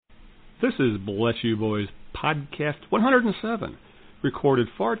This is Bless You Boys Podcast 107, recorded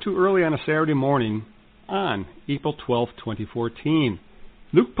far too early on a Saturday morning on April 12, 2014.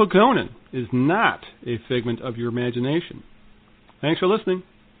 Luke Pogonen is not a figment of your imagination. Thanks for listening,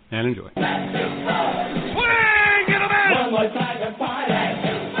 and enjoy. Swing and a miss! One more time and party!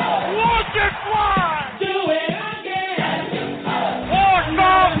 Watch it fly! Do it again! Walk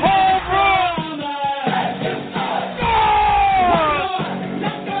off home run! Let's go!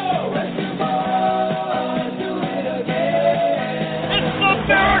 Do it again! It's the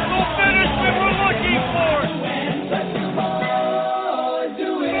miracle finish we were looking for! Do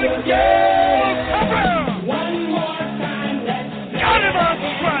it again! Come on! One more time, let's Got him on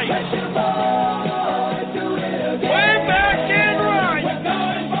strike! do it again! Way back in right! We're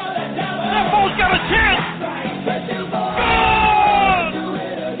going for the double! That ball's got a chance! Gone! Do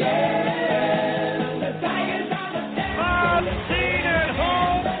it again! The Tigers on the step! Bob Dean at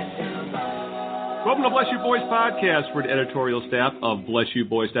home! Welcome to Bless You Boys Podcast for the editorial staff of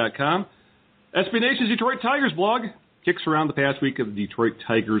BlessYouBoys.com. SB Nation's Detroit Tigers blog kicks around the past week of the Detroit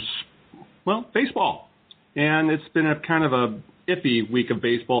Tigers, baseball. And it's been a kind of a iffy week of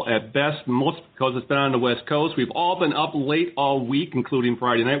baseball at best, most because it's been on the West Coast. We've all been up late all week, including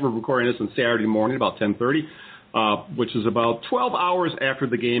Friday night. We're recording this on Saturday morning, about 10:30, which is about 12 hours after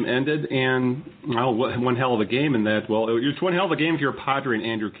the game ended. And, one hell of a game in that. Well, it's one hell of a game if you're a Padre and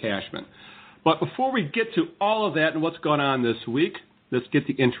Andrew Cashman. But before we get to all of that and what's gone on this week, let's get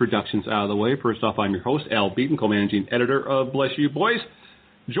the introductions out of the way. First off, I'm your host, Al Beaton, co-managing editor of Bless You Boys.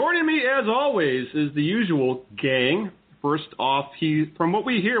 Joining me, as always, is the usual gang. First off, from what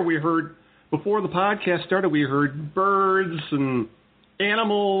we hear, we heard, before the podcast started, we heard birds and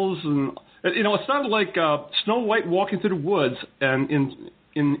animals, and, it sounded like Snow White walking through the woods and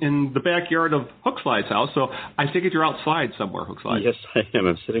in the backyard of Hookslide's house. So I take it you're outside somewhere, Hookslide. Yes, I am.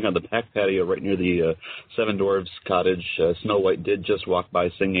 I'm sitting on the back patio right near the Seven Dwarfs cottage. Snow White did just walk by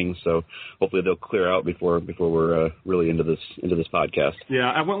singing, so hopefully they'll clear out before we're really into this podcast. Yeah,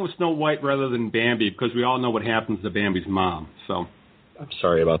 I went with Snow White rather than Bambi because we all know what happens to Bambi's mom. So I'm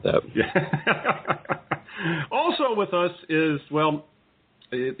sorry about that. Yeah. Also with us is,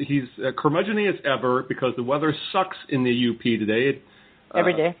 he's curmudgeon-y as ever because the weather sucks in the UP today.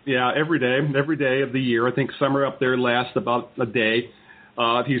 Every day. Yeah, every day of the year. I think summer up there lasts about a day.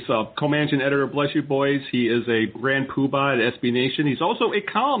 He's a co-managing editor of Bless You Boys. He is a grand poobah at SB Nation. He's also a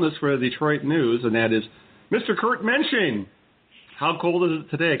columnist for the Detroit News, and that is Mr. Kurt Mensching. How cold is it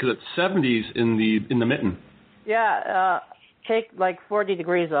today? Because it's 70s in the mitten. Yeah, take like 40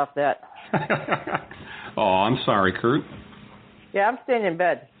 degrees off that. Oh, I'm sorry, Kurt. Yeah, I'm staying in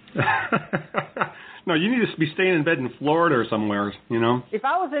bed. No, you need to be staying in bed in Florida or somewhere, If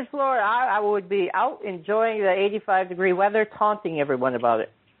I was in Florida, I would be out enjoying the 85-degree weather, taunting everyone about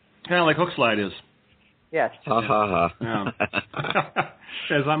it. Kind of like Hookslide is. Yes. Ha, ha, ha. Yeah.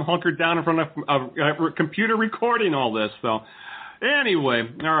 As I'm hunkered down in front of a computer recording all this. So, anyway,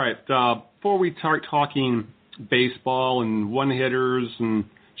 all right. Before we start talking baseball and one-hitters and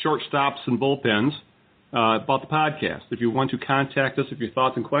shortstops and bullpens, about the podcast. If you want to contact us with your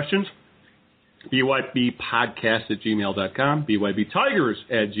thoughts and questions, BYBpodcast@gmail.com,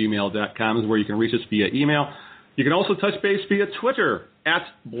 BYBtigers@gmail.com is where you can reach us via email. You can also touch base via Twitter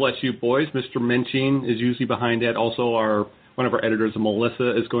 @BlessYouBoys. Mr. Mensching is usually behind that. Also, one of our editors,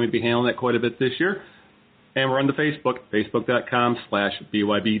 Melissa, is going to be handling that quite a bit this year. And we're on the Facebook,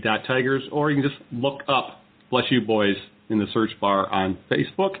 facebook.com/BYB.Tigers, or you can just look up Bless You Boys in the search bar on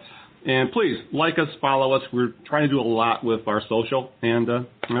Facebook. And please, like us, follow us. We're trying to do a lot with our social, and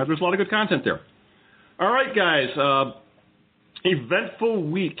there's a lot of good content there. All right, guys. Eventful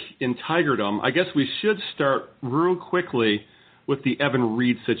week in Tigerdom. I guess we should start real quickly with the Evan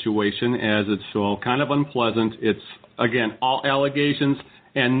Reed situation, as it's kind of unpleasant. It's, again, all allegations,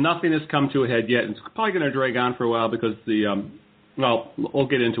 and nothing has come to a head yet. It's probably going to drag on for a while because we'll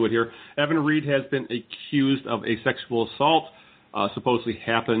get into it here. Evan Reed has been accused of a sexual assault. Supposedly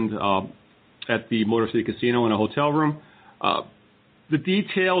happened at the Motor City Casino in a hotel room. The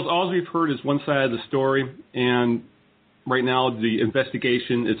details, all we've heard is one side of the story, and right now the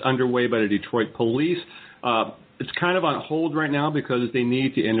investigation is underway by the Detroit police. It's kind of on hold right now because they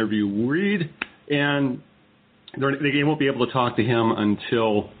need to interview Reed, and they won't be able to talk to him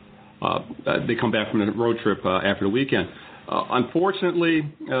until they come back from the road trip after the weekend. Unfortunately,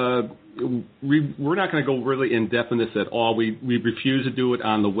 we're not going to go really in-depth in this at all. We refuse to do it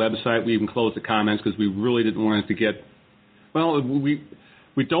on the website. We even closed the comments because we really didn't want it to get, we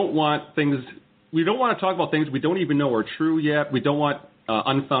don't want things, we don't want to talk about things we don't even know are true yet. We don't want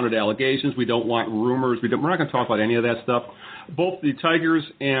unfounded allegations. We don't want rumors. We're not going to talk about any of that stuff. Both the Tigers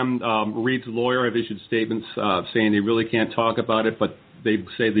and Reed's lawyer have issued statements saying they really can't talk about it, but they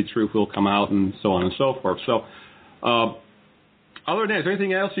say the truth will come out and so on and so forth. So other than that, is there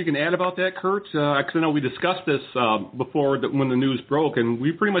anything else you can add about that, Kurt? Because I know we discussed this before when the news broke, and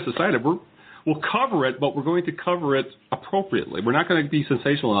we pretty much decided we'll cover it, but we're going to cover it appropriately. We're not going to be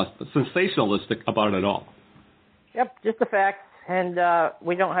sensationalistic about it at all. Yep, just the facts, and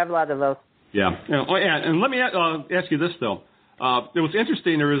we don't have a lot of those. Yeah. And let me ask you this, though. It was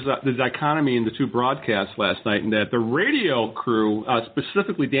interesting. There was the dichotomy in the two broadcasts last night, and that the radio crew,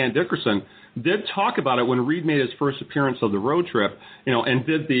 specifically Dan Dickerson, did talk about it when Reed made his first appearance of the road trip, and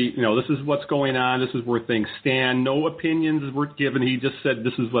did this is what's going on, this is where things stand, no opinions were given, he just said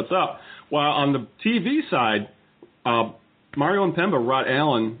this is what's up. While on the TV side, Mario Mpemba, Rod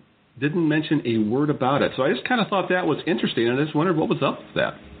Allen, didn't mention a word about it. So I just kind of thought that was interesting, and I just wondered what was up with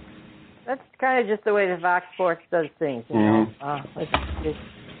that. That's kind of just the way the Fox Sports does things, know.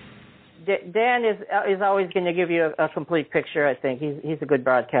 Dan is always going to give you a complete picture. I think he's a good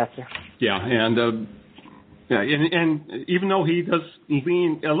broadcaster. Yeah, and even though he does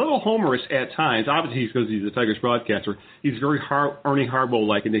lean a little humorous at times, obviously because he's a Tigers broadcaster, he's very Ernie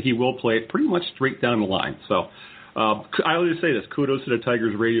Harbaugh-like, and that he will play it pretty much straight down the line. So I always say this: kudos to the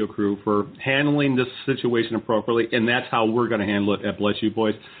Tigers radio crew for handling this situation appropriately, and that's how we're going to handle it at Bless You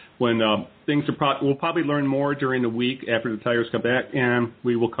Boys. When we'll probably learn more during the week after the Tigers come back, and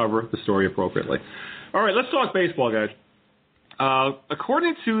we will cover the story appropriately. All right, let's talk baseball, guys.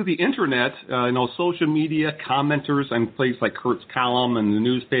 According to the internet, social media, commenters, and places like Kurt's column and the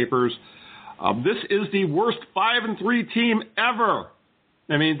newspapers, this is the worst 5-3 team ever.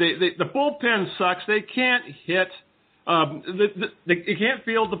 I mean, the bullpen sucks. They can't hit. They can't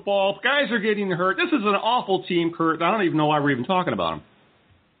field the ball. Guys are getting hurt. This is an awful team, Kurt. I don't even know why we're even talking about them.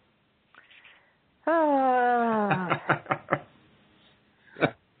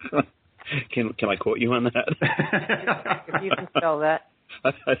 Can I quote you on that? If you can spell that.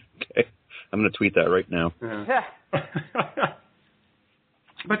 Okay. I'm going to tweet that right now. Yeah.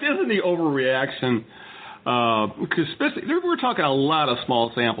 But isn't the overreaction, because especially we're talking a lot of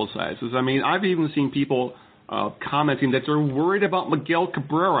small sample sizes. I mean, I've even seen people commenting that they're worried about Miguel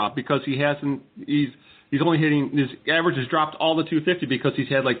Cabrera because he's only hitting, his average has dropped all to 250 because he's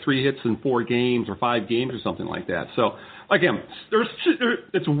had like 3 hits in 4 games or 5 games or something like that. So, again,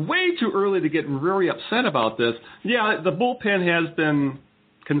 it's way too early to get very upset about this. Yeah, the bullpen has been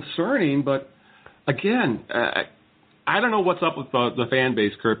concerning, but again, I don't know what's up with the fan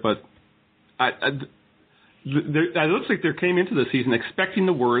base, Kurt, but it looks like they came into the season expecting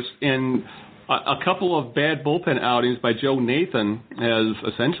the worst, and a couple of bad bullpen outings by Joe Nathan has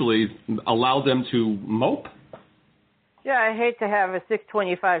essentially allowed them to mope. Yeah, I hate to have a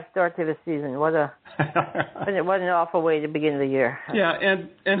 625 start to the season. What an awful way to begin the year. Yeah,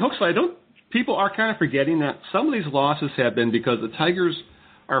 and Huxley, people are kind of forgetting that some of these losses have been because the Tigers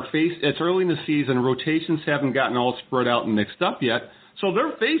it's early in the season, rotations haven't gotten all spread out and mixed up yet, so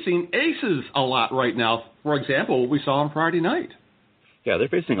they're facing aces a lot right now. For example, what we saw on Friday night. Yeah, they're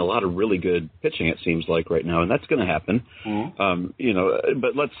facing a lot of really good pitching, it seems like, right now, and that's going to happen. Mm-hmm.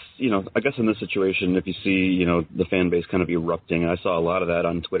 But let's, I guess in this situation, if you see, the fan base kind of erupting, I saw a lot of that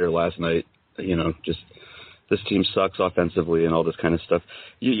on Twitter last night, just this team sucks offensively and all this kind of stuff.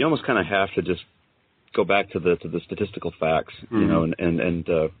 You almost kind of have to just go back to the statistical facts,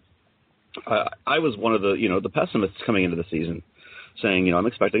 mm-hmm. I was one of the pessimists coming into the season, saying, I'm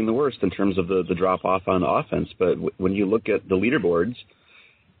expecting the worst in terms of the drop-off on offense. But when you look at the leaderboards,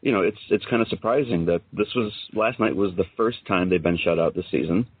 it's kind of surprising that last night was the first time they've been shut out this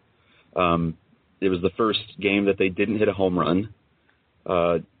season. It was the first game that they didn't hit a home run.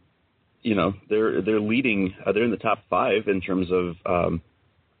 They're leading. They're in the top 5 in terms of,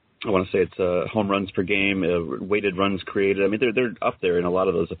 I want to say it's home runs per game, weighted runs created. I mean, they're up there in a lot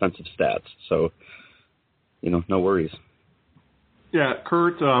of those offensive stats. So, no worries. Yeah,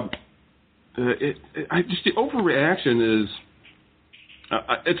 Kurt, the overreaction is,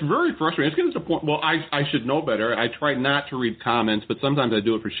 it's very frustrating. It's getting to the point, well, I should know better. I try not to read comments, but sometimes I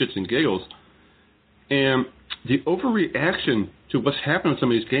do it for shits and giggles. And the overreaction to what's happening in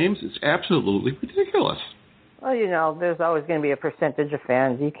some of these games is absolutely ridiculous. Well, there's always going to be a percentage of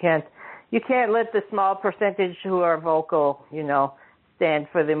fans. You can't let the small percentage who are vocal, stand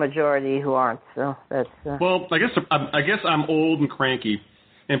for the majority who aren't. So that's. Well, I guess I'm old and cranky,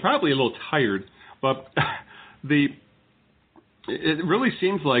 and probably a little tired. But it really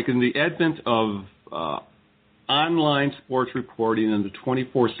seems like in the advent of online sports reporting and the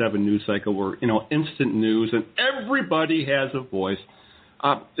 24/7 news cycle, where instant news and everybody has a voice,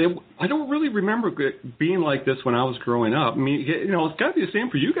 I don't really remember it being like this when I was growing up. I mean, it's got to be the same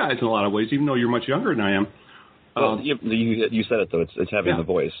for you guys in a lot of ways, even though you're much younger than I am. Well, you said it, though. It's having the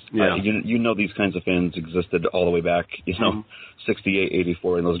voice. Yeah. You know these kinds of fans existed all the way back, 68,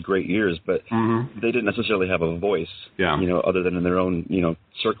 84, in those great years, but they didn't necessarily have a voice, other than in their own,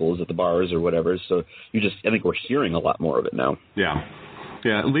 circles at the bars or whatever. So I think we're hearing a lot more of it now. Yeah.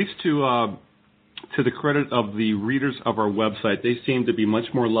 Yeah, at least to the credit of the readers of our website, they seem to be much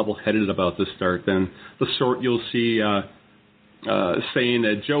more level-headed about this start than the sort you'll see saying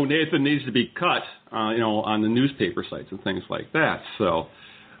that Joe Nathan needs to be cut, on the newspaper sites and things like that. So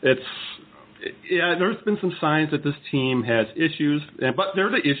there's been some signs that this team has issues, but they're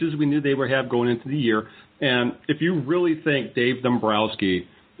the issues we knew they would have going into the year. And if you really think Dave Dombrowski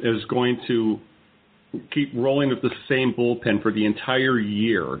is going to keep rolling with the same bullpen for the entire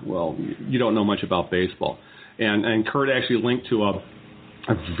year, well, you don't know much about baseball. And Kurt actually linked to a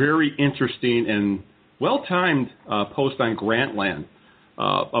very interesting and well-timed post on Grantland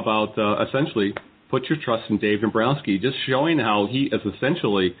about essentially put your trust in Dave Dombrowski, just showing how he is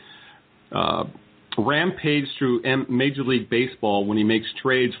essentially rampaged through Major League Baseball when he makes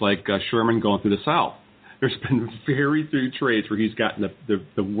trades like Sherman going through the South. There's been very few trades where he's gotten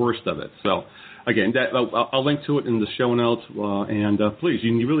the worst of it. So, again, I'll link to it in the show notes, and please,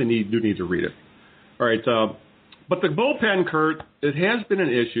 you really do need to read it. All right, but the bullpen, Kurt, it has been an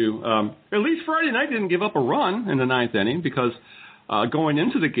issue. At least Friday night didn't give up a run in the ninth inning because going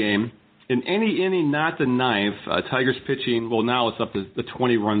into the game, in any inning not the ninth, Tigers pitching, well, now it's up to the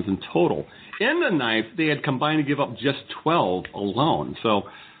 20 runs in total. In the ninth, they had combined to give up just 12 alone. So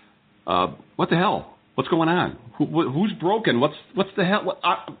what the hell? What's going on? Who's broken? What's the hell?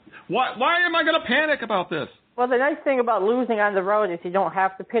 Why am I going to panic about this? Well, the nice thing about losing on the road is you don't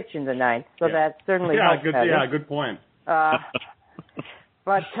have to pitch in the ninth, so that certainly helps. Good point.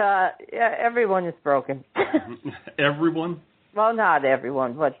 But everyone is broken. Everyone? Well, not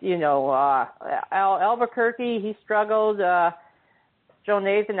everyone, but, Albuquerque, he struggled. Joe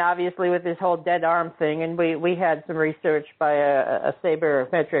Nathan, obviously, with his whole dead arm thing, and we had some research by a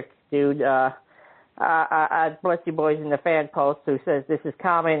sabermetric dude at Bless You Boys in the fan post who says this is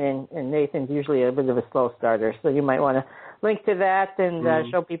common, and Nathan's usually a bit of a slow starter, so you might want to link to that and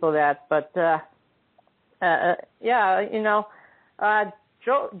show people that. But,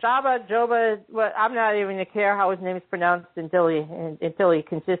 Joba, well, I'm not even going to care how his name is pronounced until he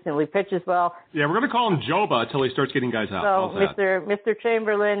consistently pitches well. Yeah, we're going to call him Joba until he starts getting guys out. So Mr.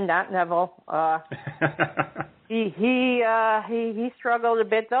 Chamberlain, not Neville. He struggled a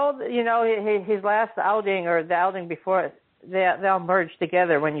bit though. His last outing or the outing before they'll merge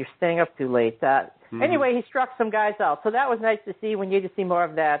together when you're staying up too late. Anyway, he struck some guys out, so that was nice to see. We need to see more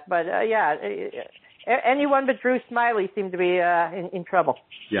of that. But anyone but Drew Smiley seemed to be in trouble.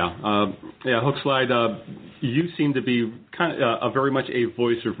 Yeah, Hookslide, you seem to be kind of very much a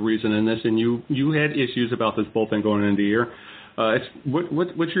voice of reason in this, and you had issues about this bullpen going into the year.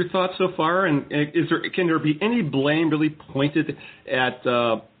 What's your thoughts so far? And can there be any blame really pointed at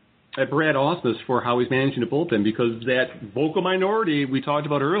Brad Ausmus for how he's managing the bullpen? Because that vocal minority we talked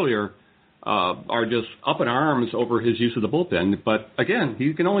about earlier are just up in arms over his use of the bullpen. But again,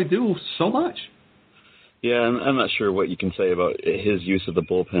 he can only do so much. Yeah, I'm not sure what you can say about his use of the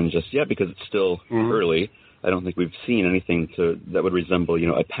bullpen just yet because it's still early. I don't think we've seen anything that would resemble,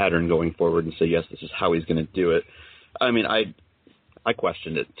 a pattern going forward and say, yes, this is how he's going to do it. I mean, I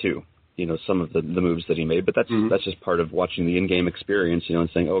questioned it too, some of the moves that he made, but that's just part of watching the in-game experience, and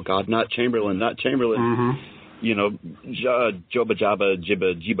saying, oh, God, not Chamberlain. Joba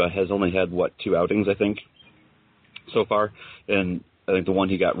Jiba has only had, 2 outings, I think, so far, and I think the one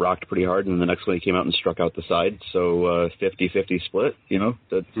he got rocked pretty hard, and the next one he came out and struck out the side, so 50-50 split,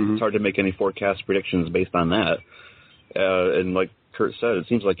 it's hard to make any forecast predictions based on that, and like Kurt said, it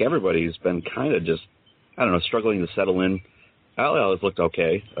seems like everybody's been kind of just, struggling to settle in. Al has looked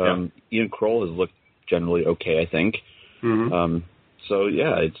okay. Ian Kroll has looked generally okay, I think. So,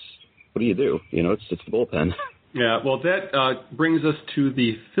 it's what do you do? It's the bullpen. Yeah, well, that brings us to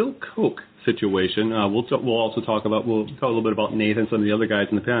the Phil Koch situation. We'll also talk a little bit about Nathan and some of the other guys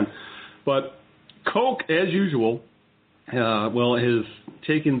in the pen. But Koch, as usual, has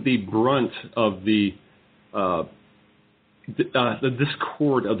taken the brunt of the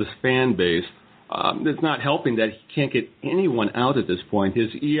discord of this fan base. It's not helping that he can't get anyone out at this point. His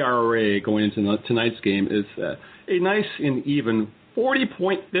ERA going into tonight's game is a nice and even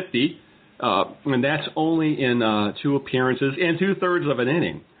 40.50, and that's only in 2 appearances and 2/3 of an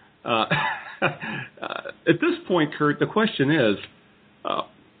inning. At this point, Kurt, the question is,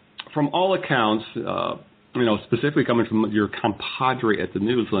 from all accounts, specifically coming from your compadre at the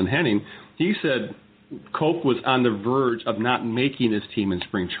News, Lynn Henning, he said Koch was on the verge of not making his team in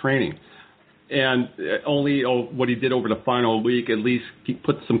spring training. And only what he did over the final week, at least he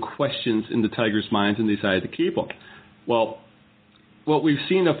put some questions in the Tigers' minds and decided to keep him. Well, what we've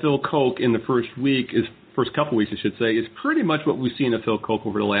seen of Phil Koch in the first couple weeks, I should say, is pretty much what we've seen of Phil Koch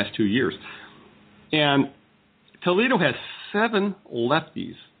over the last 2 years. And Toledo has 7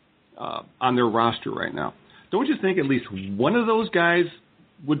 lefties on their roster right now. Don't you think at least one of those guys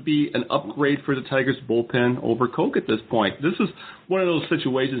would be an upgrade for the Tigers bullpen over Koch at this point? This is one of those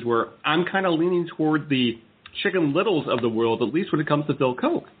situations where I'm kind of leaning toward the Chicken Littles of the world, at least when it comes to Phil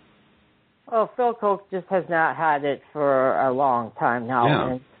Koch. Well, Phil Koch just has not had it for a long time now.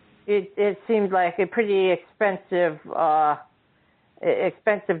 Yeah. And it seemed like a pretty expensive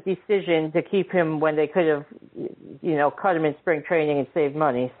decision to keep him when they could have, cut him in spring training and saved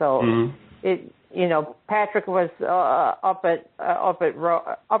money. So Patrick was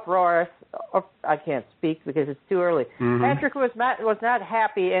I can't speak because it's too early. Mm-hmm. Patrick was not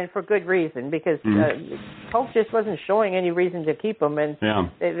happy, and for good reason, because Koch just wasn't showing any reason to keep him, and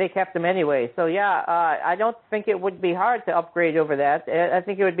they kept him anyway. So I don't think it would be hard to upgrade over that. I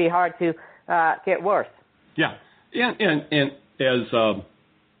think it would be hard to get worse. Yeah, and as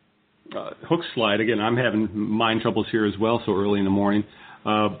Hookslide, again, I'm having mind troubles here as well so early in the morning.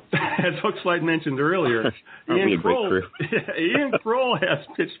 As Hookslide mentioned earlier, Ian Kroll has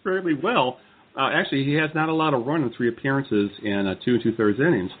pitched fairly well. Actually, he has not allowed a run in 3 appearances in 2 2/3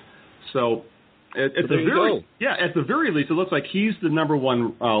 innings. So at the very least, it looks like he's the number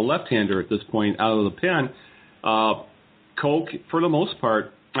 1 left-hander at this point out of the pen. Koch, for the most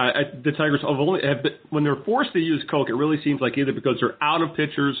part, the Tigers when they're forced to use Koch, it really seems like either because they're out of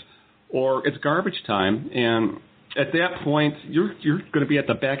pitchers or it's garbage time. And at that point, you're going to be at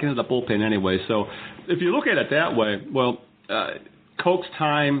the back end of the bullpen anyway. So if you look at it that way, Koch's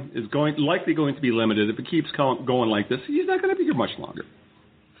time is likely going to be limited. If it keeps going like this, he's not going to be here much longer.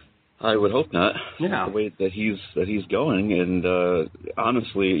 I would hope not. Yeah. The way that he's going, and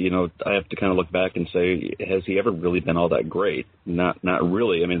honestly, I have to kind of look back and say, has he ever really been all that great? Not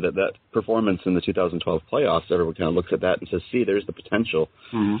really. I mean, that performance in the 2012 playoffs, everyone kind of looks at that and says, see, there's the potential.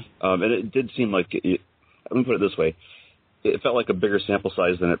 Mm-hmm. And it did seem like let me put it this way. It felt like a bigger sample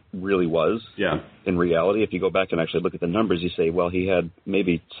size than it really was. Yeah. In reality, if you go back and actually look at the numbers, you say, well, he had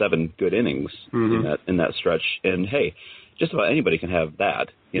maybe 7 good innings in that stretch. And, hey, just about anybody can have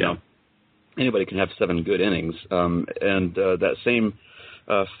that, you know. Anybody can have 7 good innings. And that same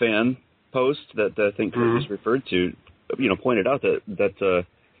fan post that I think Chris referred to, pointed out that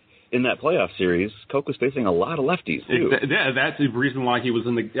in that playoff series, Koch was facing a lot of lefties too. That's the reason why he was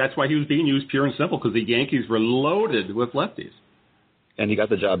that's why he was being used pure and simple, because the Yankees were loaded with lefties. And he got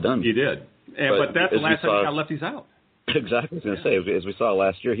the job done. He did. But that's the last time he got lefties out. Exactly. I was going to say, as we saw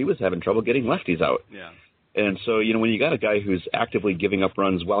last year, he was having trouble getting lefties out. Yeah. And so, when you got a guy who's actively giving up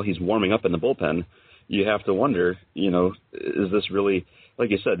runs while he's warming up in the bullpen, you have to wonder, is this really, like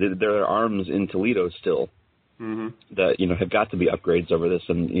you said, there are arms in Toledo still that, have got to be upgrades over this.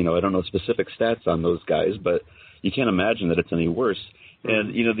 And, I don't know specific stats on those guys, but you can't imagine that it's any worse.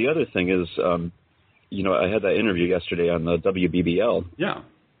 And, the other thing is, I had that interview yesterday on the WBBL. Yeah.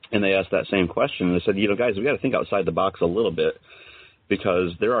 And they asked that same question. And they said, guys, we got to think outside the box a little bit,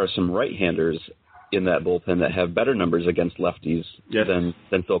 because there are some right-handers in that bullpen that have better numbers against lefties than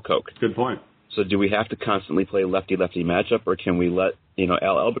Phil Koch. Good point. So do we have to constantly play lefty-lefty matchup, or can we let,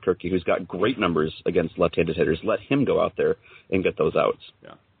 Al Albuquerque, who's got great numbers against left-handed hitters, let him go out there and get those outs?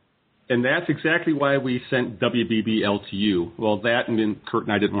 Yeah. And that's exactly why we sent WBBL to you. Well, that and then Kurt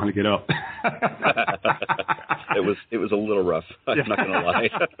and I didn't want to get up. It was a little rough. I'm not going to lie.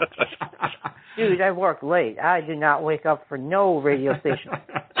 Dude, I work late. I do not wake up for no radio station.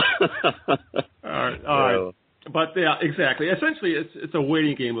 All right. But yeah, exactly. Essentially, it's a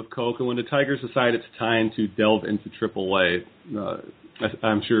waiting game with Koch, and when the Tigers decide it's time to delve into AAA,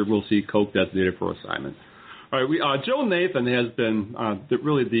 I'm sure we'll see Koch designated for assignment. All right, Joe Nathan has been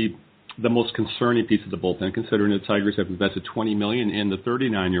really the most concerning piece of the bullpen, considering the Tigers have invested $20 million in the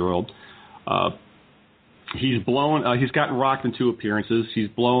 39-year-old. He's gotten rocked in 2 appearances. He's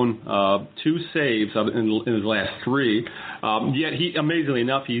blown 2 saves in his last 3. Yet amazingly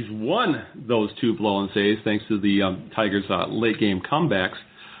enough, he's won those 2 blown saves thanks to the Tigers' late game comebacks.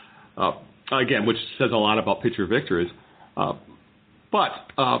 Again, which says a lot about pitcher victories. But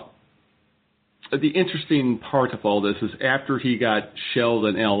the interesting part of all this is after he got shelled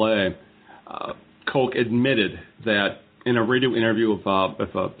in L.A., Koch admitted that in a radio interview with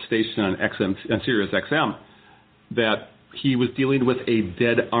a station on Sirius XM, that he was dealing with a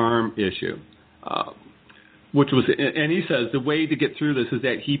dead arm issue. which was, and he says the way to get through this is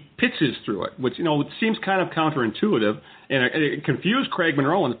that he pitches through it, which, it seems kind of counterintuitive, and it confused Craig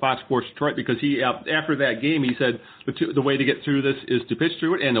Monroe on Fox Sports Detroit, because he, after that game, he said the way to get through this is to pitch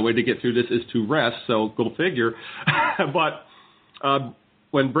through it, and the way to get through this is to rest, so go figure. But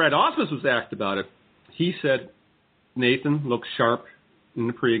when Brad Ausmus was asked about it, he said Nathan looked sharp in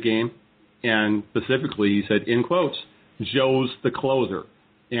the pregame, and specifically he said, in quotes, Joe's the closer.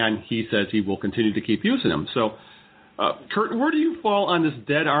 And he says he will continue to keep using him. So, Kurt, where do you fall on this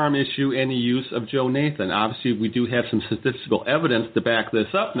dead arm issue and the use of Joe Nathan? Obviously, we do have some statistical evidence to back this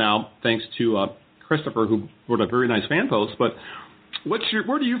up now, thanks to Christopher, who wrote a very nice fan post. But where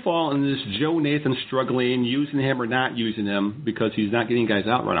do you fall on this Joe Nathan struggling, using him or not using him, because he's not getting guys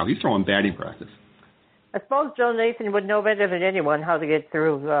out right now? He's throwing batting practice. I suppose Joe Nathan would know better than anyone how to get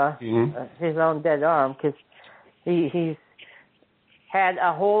through his own dead arm, because he's had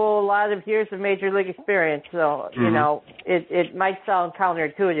a whole lot of years of major league experience. So, it might sound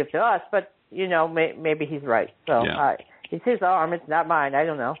counterintuitive to us, but, maybe he's right. So it's his arm. It's not mine. I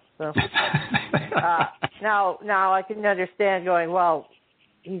don't know. So now I can understand going, well,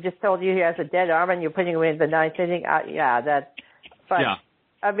 he just told you he has a dead arm and you're putting him in the ninth inning. I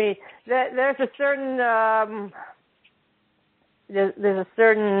mean, there's a certain there's a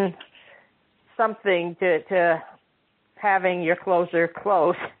certain something to having your closer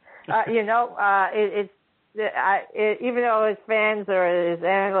close. Even though as fans or as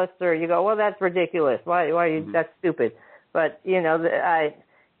analysts, or you go, well, that's ridiculous. Why are you? That's stupid. But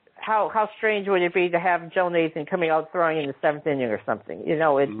how strange would it be to have Joe Nathan coming out throwing in the seventh inning or something?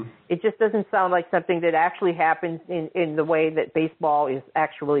 It just doesn't sound like something that actually happens in the way that baseball is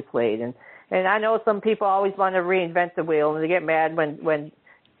actually played. And I know some people always want to reinvent the wheel and they get mad when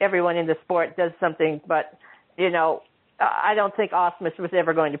everyone in the sport does something. But I don't think Ausmus was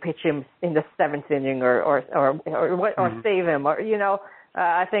ever going to pitch him in the seventh inning or save him.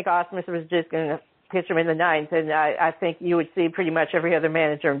 I think Ausmus was just going to pitch him in the ninth, and I think you would see pretty much every other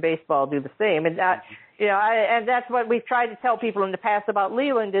manager in baseball do the same. And and that's what we've tried to tell people in the past about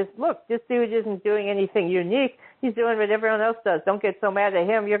Leland is, look, this dude isn't doing anything unique. He's doing what everyone else does. Don't get so mad at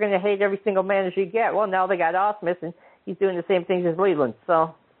him. You're going to hate every single manager you get. Well, now they got Ausmus, and he's doing the same things as Leland.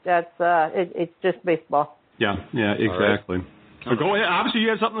 So that's it's just baseball. Yeah, exactly. Right. So go ahead. Obviously, you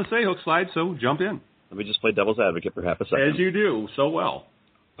have something to say, Hook Slide, so jump in. Let me just play devil's advocate for half a second. As you do, so well.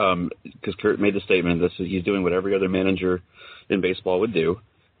 Because Kurt made the statement that he's doing what every other manager in baseball would do.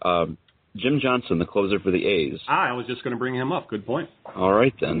 Jim Johnson, the closer for the A's. I was just going to bring him up. Good point. All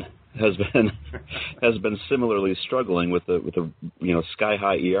right, then. Has been similarly struggling with a sky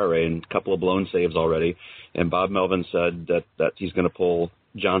high ERA and a couple of blown saves already. And Bob Melvin said that he's going to pull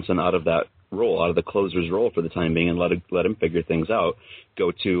Johnson out of that role, out of the closer's role for the time being, and let him figure things out.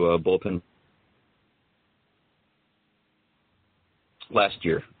 Go to bullpen. Last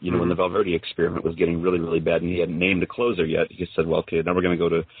year, when the Valverde experiment was getting really, really bad and he hadn't named a closer yet, he said, well, okay, now we're going to go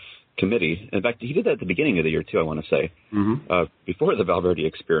to committee. In fact, he did that at the beginning of the year, too, I want to say, before the Valverde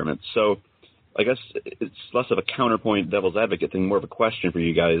experiment. So I guess it's less of a counterpoint devil's advocate thing, more of a question for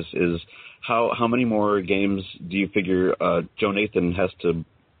you guys is how many more games do you figure Joe Nathan has to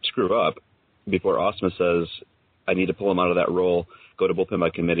screw up before Ausmus says, I need to pull him out of that role, go to bullpen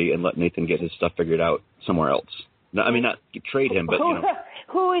by committee, and let Nathan get his stuff figured out somewhere else? No, I mean, not trade him, but,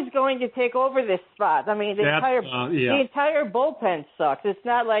 Who is going to take over this spot? I mean, the entire bullpen sucks. It's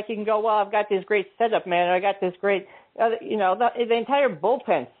not like you can go, well, I've got this great setup man, or I got this great, the entire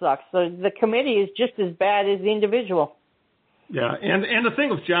bullpen sucks. So the committee is just as bad as the individual. Yeah, and the thing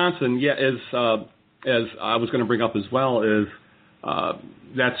with Johnson, as I was going to bring up as well, is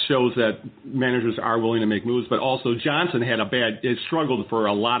that shows that managers are willing to make moves, but also Johnson it struggled for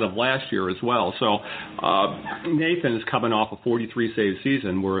a lot of last year as well. So Nathan is coming off a 43-save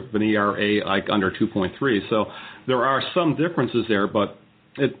season where an ERA like under 2.3. So there are some differences there, but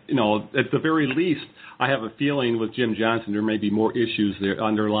at the very least, I have a feeling with Jim Johnson there may be more issues there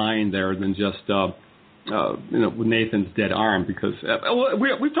underlying there than just with Nathan's dead arm, because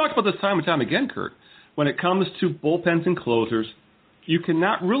we've talked about this time and time again, Kurt. When it comes to bullpens and closers, you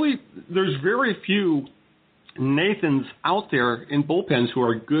cannot really – there's very few Nathans out there in bullpens who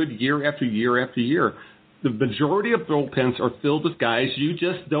are good year after year after year. The majority of bullpens are filled with guys you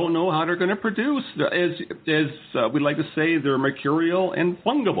just don't know how they're going to produce. As we like to say, they're mercurial and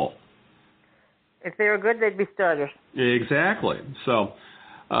fungible. If they were good, they'd be starters. Exactly. So,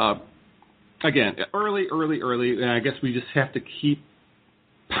 again, early, and I guess we just have to keep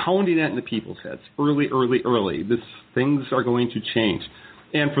pounding that into people's heads. Early. Things are going to change.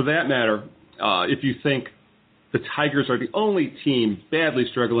 And for that matter, if you think the Tigers are the only team badly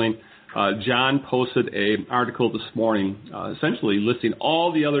struggling, John posted an article this morning essentially listing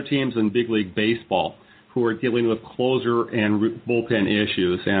all the other teams in Big League Baseball who are dealing with closer and bullpen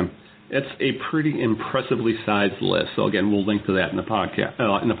issues. And it's a pretty impressively sized list. So, again, we'll link to that in the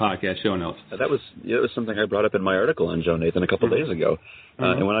podcast show notes. That was something I brought up in my article on Joe Nathan a couple days ago.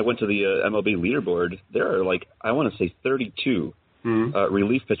 And when I went to the MLB leaderboard, there are, I want to say 32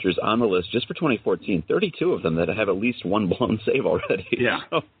 relief pitchers on the list just for 2014. 32 of them that have at least one blown save already. Yeah.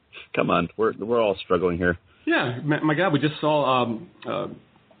 So, come on, we're all struggling here. Yeah, my God, we just saw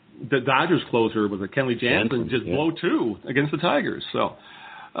the Dodgers closer with Kenley Jansen just blow 2 against the Tigers. So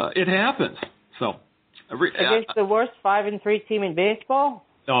it happens. So against the worst 5-3 team in baseball.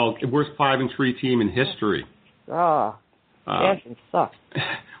 Oh, worst 5-3 team in history. Oh, Jansen sucks.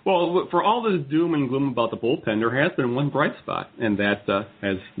 Well, for all this doom and gloom about the bullpen, there has been one bright spot, and that,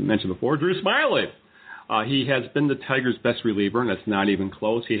 as mentioned before, Drew Smyly. He has been the Tigers' best reliever, and that's not even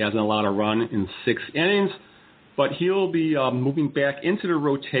close. He hasn't allowed a run in 6 innings, but he'll be moving back into the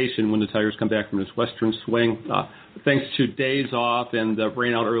rotation when the Tigers come back from this Western swing. Thanks to days off and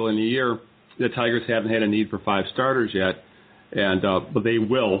rain out early in the year, the Tigers haven't had a need for 5 starters yet, but they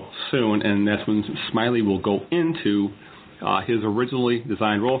will soon, and that's when Smyly will go into his originally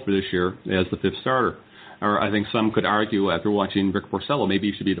designed role for this year as the 5th starter. Or I think some could argue after watching Rick Porcello,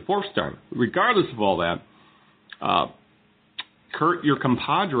 maybe he should be the 4th starter. Regardless of all that, Kurt, your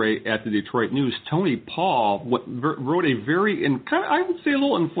compadre at the Detroit News, Tony Paul, wrote a very, I would say a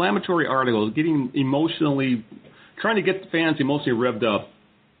little inflammatory article, trying to get the fans emotionally revved up,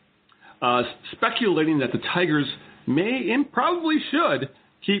 speculating that the Tigers may and probably should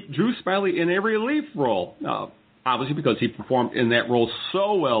keep Drew Smyly in a relief role. Obviously because he performed in that role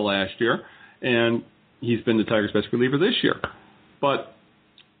so well last year, and he's been the Tigers' best reliever this year. But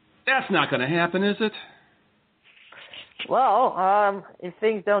that's not going to happen, is it? Well, if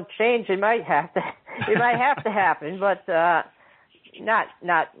things don't change, it might have to. It might have to happen, but not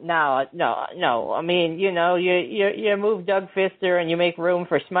now. No. I mean, you move Doug Fister and you make room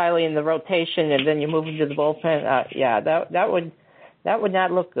for Smyly in the rotation, and then you move him to the bullpen. That would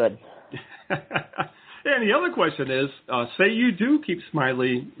not look good. And the other question is, say you do keep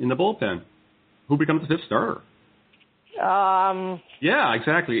Smyly in the bullpen, who becomes the 5th starter? Yeah,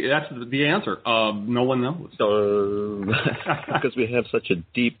 exactly. That's the answer. No one knows. Because we have such a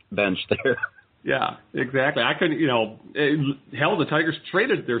deep bench there. Yeah, exactly. I couldn't, hell, the Tigers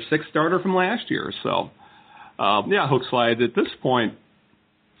traded their 6th starter from last year. So, hook slide. At this point,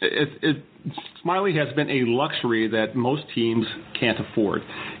 Smyly has been a luxury that most teams can't afford.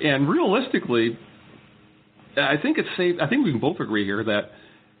 And realistically, I think it's safe. I think we can both agree here that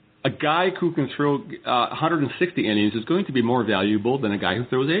a guy who can throw 160 innings is going to be more valuable than a guy who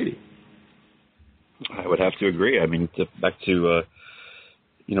throws 80. I would have to agree. I mean, back to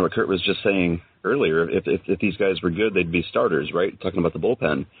what Kurt was just saying earlier. If these guys were good, they'd be starters, right? Talking about the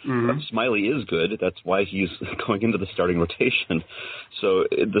bullpen. Mm-hmm. Smyly is good. That's why he's going into the starting rotation. So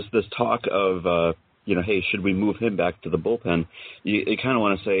this talk of hey, should we move him back to the bullpen? You kind of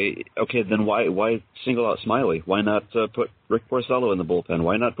want to say, okay, then why single out Smyly? Why not put Rick Porcello in the bullpen?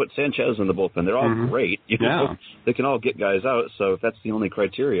 Why not put Sanchez in the bullpen? They're all great. They can all get guys out. So if that's the only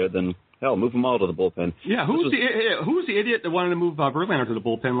criteria, then hell, move them all to the bullpen. Yeah, who's the idiot that wanted to move Verlander to the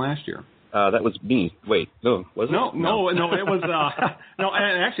bullpen last year? That was me. Wait, no, was it? No, it was no.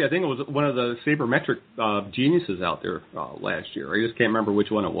 Actually, I think it was one of the sabermetric geniuses out there last year. I just can't remember which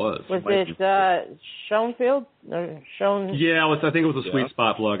one it was. Was it Schoenfield? Yeah, I think it was a Sweet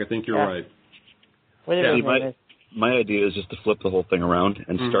Spot blog. I think you're right. My idea is just to flip the whole thing around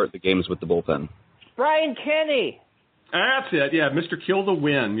and start the games with the bullpen. Brian Kenny. That's it. Yeah, Mr. Kill the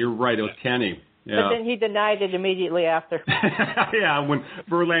Win. You're right. It was Kenny. Yeah. But then he denied it immediately after. Yeah, when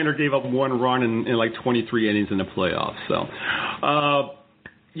Verlander gave up 1 run in 23 innings in the playoffs. So,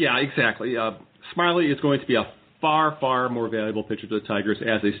 yeah, exactly. Smyly is going to be a far, far more valuable pitcher to the Tigers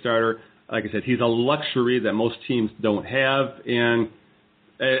as a starter. Like I said, he's a luxury that most teams don't have. And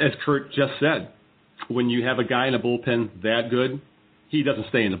as Kurt just said, when you have a guy in a bullpen that good, he doesn't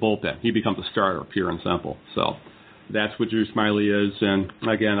stay in the bullpen. He becomes a starter, pure and simple. So that's what Drew Smyly is. And,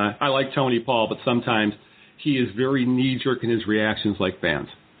 again, I like Tony Paul, but sometimes he is very knee-jerk in his reactions like fans.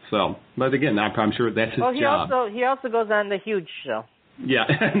 So, but, again, I'm sure that's his job. He also goes on the Huge Show. Yeah,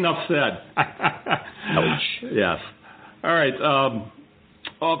 enough said. Ouch. Yes. All right.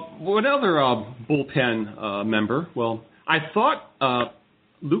 What other bullpen member? Well, I thought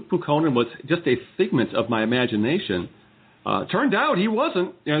Luke Puckonen was just a figment of my imagination. Turned out he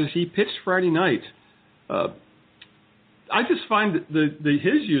wasn't. He pitched Friday night. I just find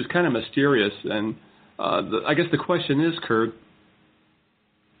his use kind of mysterious, and I guess the question is, Kurt,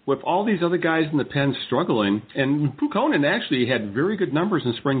 with all these other guys in the pen struggling, and Pukonen actually had very good numbers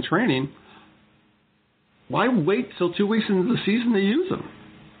in spring training, why wait till 2 weeks into the season to use him?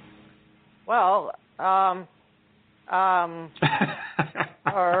 Well, or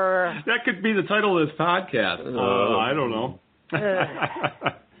that could be the title of this podcast. I don't know.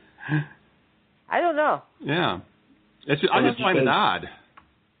 I don't know. Yeah. I just find it odd.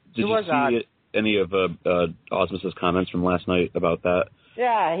 Did you see any of Ausmus's comments from last night about that?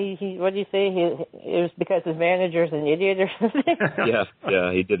 Yeah, he what did he say? It was because his manager's an idiot or something?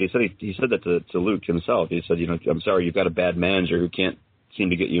 yeah, he did. He said that to Luke himself. He said, I'm sorry, you've got a bad manager who can't seem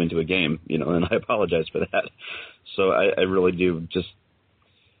to get you into a game, and I apologize for that. So I really do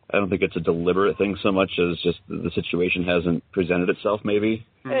I don't think it's a deliberate thing so much as just the situation hasn't presented itself, maybe.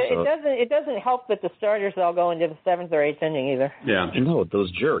 It doesn't help that the starters all go into the 7th or 8th inning either. Yeah. I know,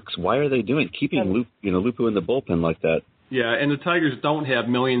 those jerks. Why are they keeping Lupu in the bullpen like that? Yeah, and the Tigers don't have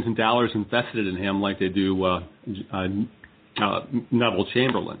millions of dollars invested in him like they do Neville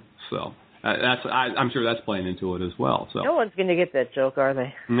Chamberlain. So I'm sure that's playing into it as well. So no one's going to get that joke, are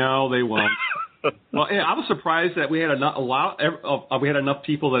they? No, they won't. Well, I was surprised that we had enough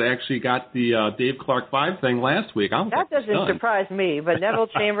people that actually got the Dave Clark 5 thing last week. That doesn't surprise me, but Neville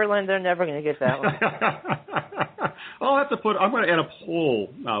Chamberlain, they're never going to get that one. I'm going to add a poll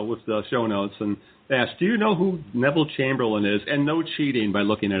with the show notes and ask, do you know who Neville Chamberlain is? And no cheating by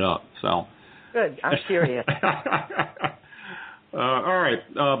looking it up. So good. I'm curious. All right.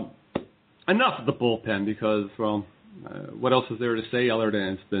 Enough of the bullpen because, what else is there to say other than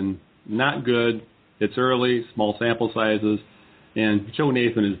it's been not good. It's early, small sample sizes, and Joe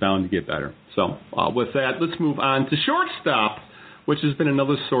Nathan is bound to get better. So with that, let's move on to shortstop, which has been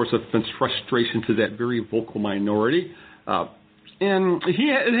another source of frustration to that very vocal minority. And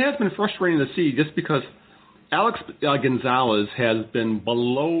it has been frustrating to see just because Alex Gonzalez has been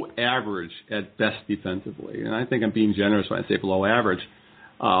below average at best defensively. And I think I'm being generous when I say below average.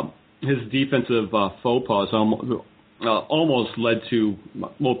 His defensive faux pas almost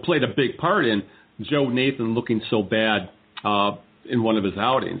played a big part in Joe Nathan looking so bad in one of his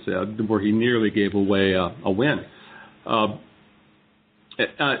outings where he nearly gave away a win. On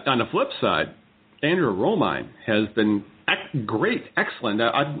the flip side, Andrew Romine has been great, excellent.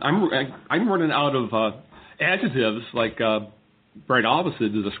 I'm running out of adjectives like right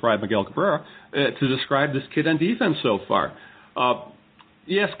opposite to describe Miguel Cabrera to describe this kid on defense so far.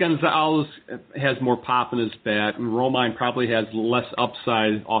 Yes, Gonzalez has more pop in his bat, and Romine probably has less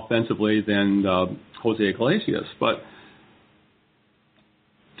upside offensively than Jose Iglesias. But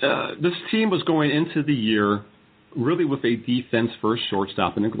this team was going into the year really with a defense-first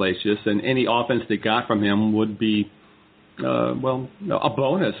shortstop in Iglesias, and any offense they got from him would be, a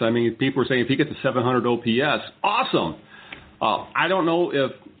bonus. I mean, people are saying if he gets a 700 OPS, awesome. I don't know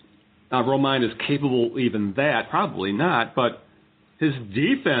if Romine is capable even that, probably not, but his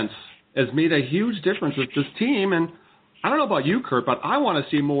defense has made a huge difference with this team, and I don't know about you, Kurt, but I want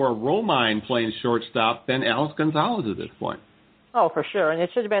to see more Romine playing shortstop than Alex Gonzalez at this point. Oh, for sure, and it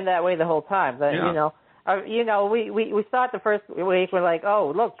should have been that way the whole time. But, we thought the first week we're like,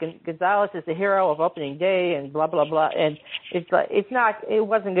 oh, look, Gonzalez is the hero of opening day and blah blah blah, and it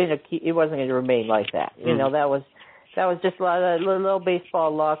wasn't going to remain like that. You know, that was just a lot of little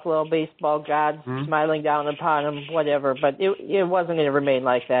baseball luck, little baseball gods smiling down upon him, whatever. But it wasn't going to remain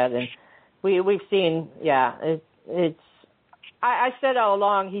like that. And we've seen, I said all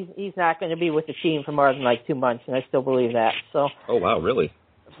along he's not going to be with the team for more than like 2 months, and I still believe that. So. Oh wow, really?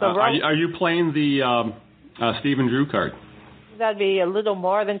 So are you playing the Stephen Drew card? That'd be a little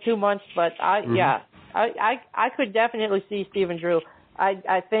more than 2 months, but I could definitely see Stephen Drew.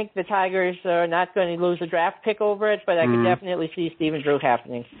 I think the Tigers are not going to lose a draft pick over it, but I could definitely see Stephen Drew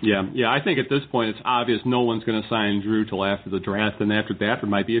happening. Yeah. I think at this point it's obvious no one's going to sign Drew till after the draft, and after that there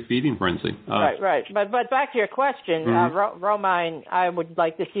might be a feeding frenzy. Right. But back to your question, Romine, I would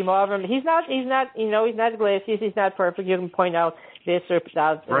like to see more of him. He's not Iglesias. He's not perfect. You can point out this or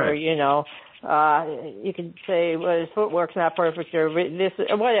that, or you can say his footwork's not perfect or this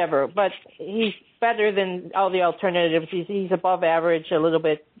or whatever, but he's better than all the alternatives. He's above average a little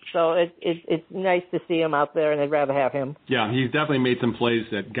bit, so it's nice to see him out there, and I'd rather have him. Yeah, he's definitely made some plays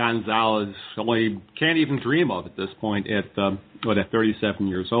that Gonzalez only can't even dream of at this point at 37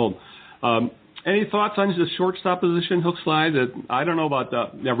 years old. Any thoughts on the shortstop position, Hook Slide? I don't know about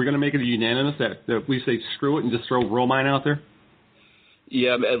that. We're going to make it a unanimous that we say screw it and just throw Romine out there?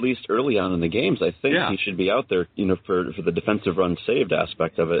 Yeah, at least early on in the games, I think he should be out there, for the defensive run saved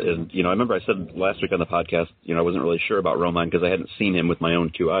aspect of it. And, I remember I said last week on the podcast, I wasn't really sure about Romine because I hadn't seen him with my own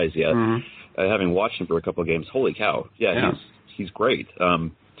 2 eyes yet. Having watched him for a couple of games, holy cow. Yeah. He's great.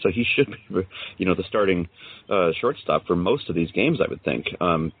 So he should be, the starting shortstop for most of these games, I would think.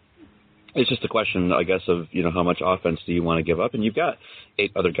 It's just a question, I guess, of, how much offense do you want to give up? And you've got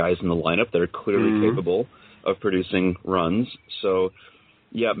 8 other guys in the lineup that are clearly capable of producing runs. So,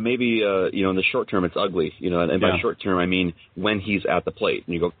 yeah, maybe, in the short term it's ugly, and by short term I mean when he's at the plate.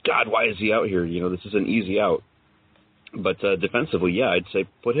 And you go, God, why is he out here? This is an easy out. But defensively, yeah, I'd say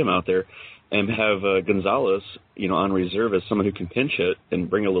put him out there and have Gonzalez, on reserve as someone who can pinch hit and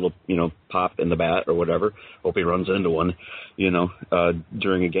bring a little, pop in the bat or whatever. Hope he runs into one,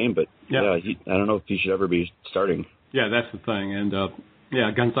 during a game. But, I don't know if he should ever be starting. Yeah, that's the thing. And,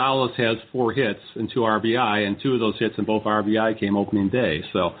 Gonzalez has 4 hits and 2 RBI, and 2 of those hits in both RBI came opening day.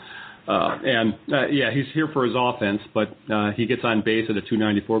 So, he's here for his offense, but he gets on base at a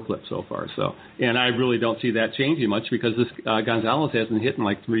 294 clip so far. So, and I really don't see that changing much because this Gonzalez hasn't hit in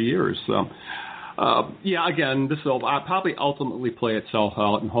like 3 years. So, again, this will probably ultimately play itself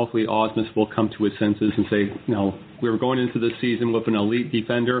out, and hopefully Ausmus will come to his senses and say, we were going into this season with an elite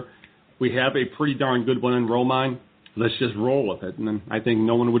defender. We have a pretty darn good one in Romine. Let's just roll with it, and then I think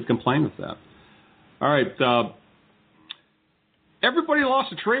no one would complain with that. All right. Everybody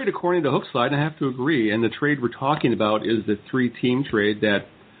lost a trade according to Hookside, and I have to agree. And the trade we're talking about is the 3-team trade that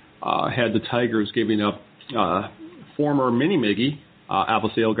had the Tigers giving up former mini-Miggy,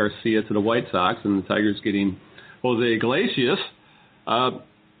 Avisail Garcia, to the White Sox, and the Tigers getting Jose Iglesias.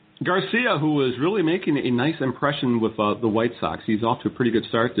 Garcia, who was really making a nice impression with the White Sox. He's off to a pretty good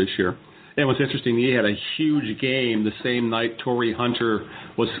start this year. And what's interesting, he had a huge game the same night Torrey Hunter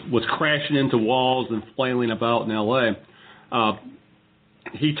was crashing into walls and flailing about in L.A.,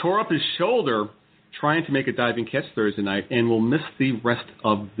 he tore up his shoulder trying to make a diving catch Thursday night and will miss the rest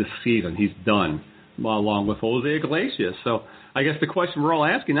of the season. He's done, along with Jose Iglesias. So I guess the question we're all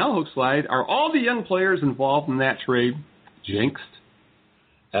asking now, Hookslide, are all the young players involved in that trade jinxed?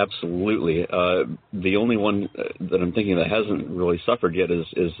 Absolutely. The only one that I'm thinking that hasn't really suffered yet is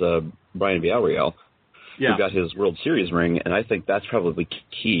Brian Villarreal. Who got his World Series ring, and I think that's probably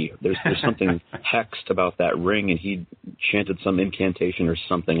key. There's something hexed about that ring, and he chanted some incantation or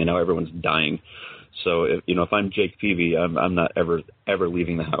something, and now everyone's dying. So, if I'm Jake Peavy, I'm not ever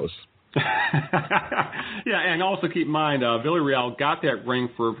leaving the house. And also keep in mind, Villarreal got that ring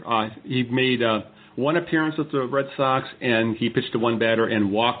for he made one appearance with the Red Sox, and he pitched to one batter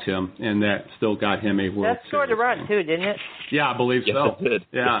and walked him, and that still got him a World Series. That scored a run, too, didn't it? Yeah, I believe so. Yes, it did.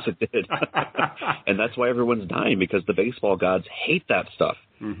 Yeah. Yes, it did. And that's why everyone's dying, because the baseball gods hate that stuff.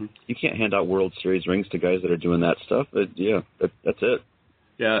 Mm-hmm. You can't hand out World Series rings to guys that are doing that stuff. That's it.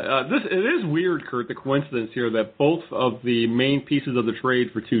 Yeah, it is weird, Kurt, the coincidence here that both of the main pieces of the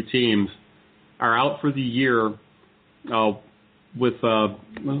trade for 2 teams are out for the year with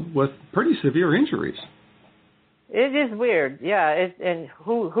pretty severe injuries. It is weird, yeah. And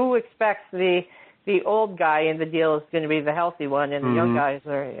who expects the old guy in the deal is going to be the healthy one, and the young guys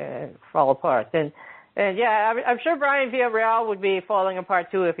are fall apart. And I'm sure Brian Villarreal would be falling apart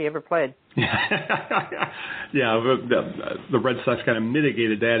too if he ever played. The Red Sox kind of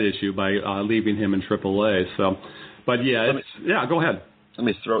mitigated that issue by leaving him in AAA. So, but go ahead. Let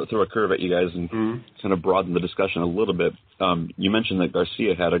me throw a curve at you guys and kind of broaden the discussion a little bit. You mentioned that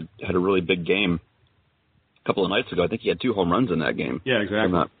Garcia had a really big game a couple of nights ago. I think he had 2 home runs in that game. Yeah, exactly. If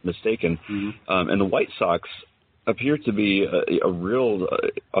I'm not mistaken. Mm-hmm. And the White Sox appear to be a real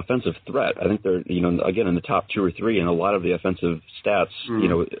offensive threat. I think they're, again, in the top 2 or 3 in a lot of the offensive stats,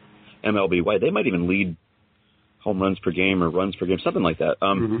 MLB wide. They might even lead home runs per game or runs per game, something like that.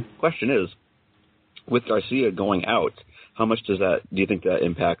 Question is, with Garcia going out, how much do you think that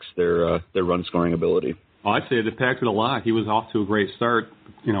impacts their run scoring ability? Oh, I'd say it impacted a lot. He was off to a great start.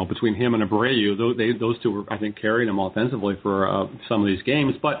 Between him and Abreu, those 2 were, I think, carrying him offensively for some of these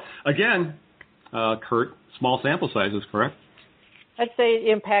games. But again, Kurt, small sample sizes, correct? I'd say it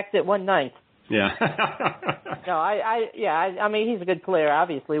impacted 1/9. Yeah. No, I mean, he's a good player.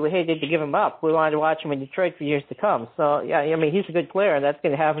 Obviously, we hated to give him up. We wanted to watch him in Detroit for years to come. So he's a good player, and that's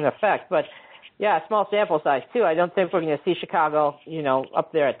going to have an effect. But small sample size, too. I don't think we're going to see Chicago,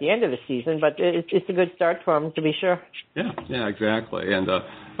 up there at the end of the season, but it's a good start for them, to be sure. Yeah, exactly. And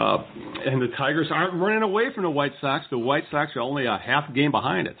the Tigers aren't running away from the White Sox. The White Sox are only a half game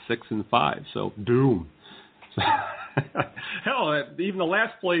behind at 6-5, so doom. Hell, even the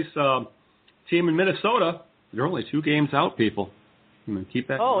last place team in Minnesota, they're only 2 games out, people. Keep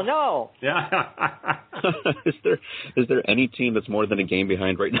that. Oh, no. Yeah. Is there any team that's more than a game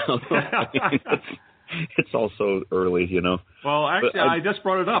behind right now? It's all so early, Well, actually, I just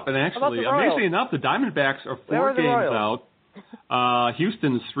brought it up, and actually, amazingly enough, the Diamondbacks are 4 games out.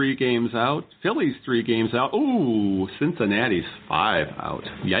 Houston's 3 games out. Philly's 3 games out. Ooh, Cincinnati's 5 out.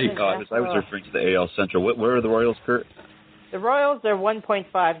 Yikes. I was referring to the AL Central. Where are the Royals, Kurt? The Royals are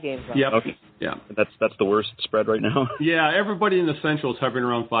 1.5 games out. Yep. Okay. Yeah. That's the worst spread right now. Yeah, everybody in the Central is hovering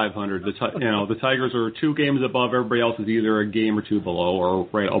around 500. The Tigers are 2 games above. Everybody else is either a game or 2 below or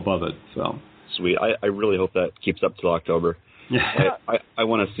right above it. So sweet. I really hope that keeps up till October. Yeah. I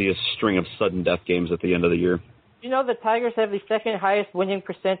want to see a string of sudden death games at the end of the year. You know the Tigers have the second highest winning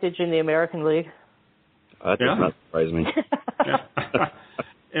percentage in the American League? That does not surprise me.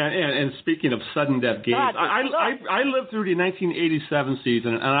 And speaking of sudden death games, God, I lived through the 1987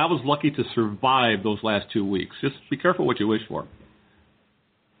 season, and I was lucky to survive those last 2 weeks. Just be careful what you wish for.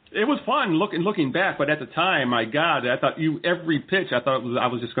 It was fun looking back, but at the time, my God, I thought every pitch, I thought I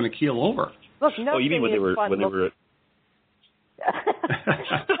was just going to keel over. Look, you mean when they were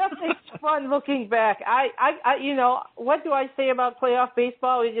Nothing's fun looking back. I what do I say about playoff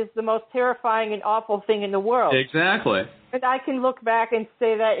baseball? It is the most terrifying and awful thing in the world. Exactly. And I can look back and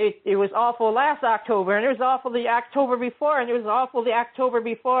say that it was awful last October, and it was awful the October before, and it was awful the October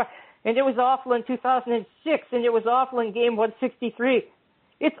before, and it was awful in 2006, and it was awful in Game 163.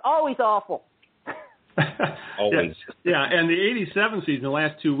 It's always awful. Always. Yeah, and the 87 season, the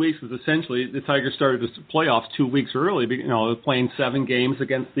last 2 weeks, was essentially the Tigers started the playoffs 2 weeks early. Playing 7 games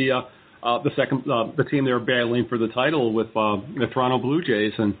against the team they were battling for the title with the Toronto Blue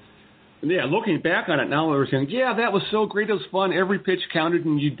Jays. And yeah, looking back on it now, we were saying, yeah, that was so great. It was fun. Every pitch counted,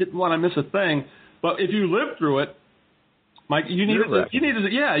 and you didn't want to miss a thing. But if you lived through it, Mike, you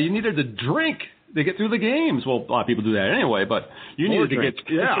needed to drink to get through the games. Well, a lot of people do that anyway, but you needed to get,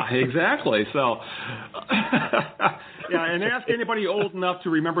 yeah, exactly. So, yeah, and ask anybody old enough to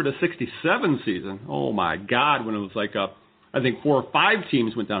remember the 67 season. Oh my God, when it was like I think 4 or 5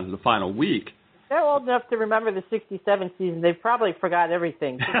 teams went down to the final week. They're old enough to remember the 67 season. They probably forgot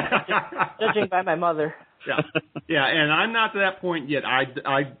everything, judging by my mother. Yeah, and I'm not to that point yet.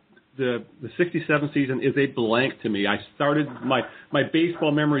 The 67 season is a blank to me. I started my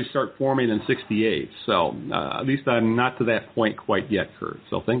baseball memories start forming in 68, so at least I'm not to that point quite yet, Kurt.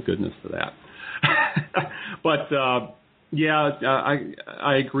 So thank goodness for that. But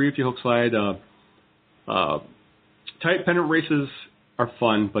I agree with you, Hookslide. Tight pennant races are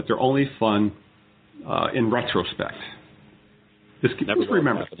fun, but they're only fun in retrospect. Just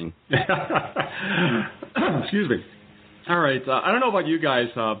remember. Excuse me. All right. I don't know about you guys,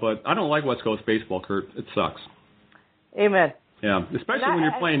 but I don't like West Coast baseball, Kurt. It sucks. Amen. Yeah, especially when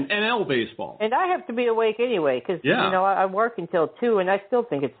you're playing NL baseball. And I have to be awake anyway because, I work until 2, and I still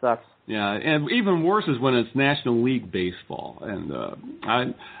think it sucks. Yeah, and even worse is when it's National League baseball. And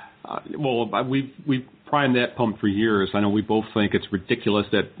we've primed that pump for years. I know we both think it's ridiculous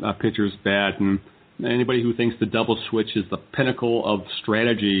that pitchers bat, and anybody who thinks the double switch is the pinnacle of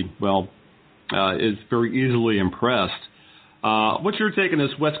strategy, is very easily impressed. What's your take on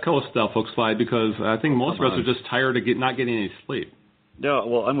this West Coast stuff, Hookslide? Because I think most of us are just tired of not getting any sleep. No,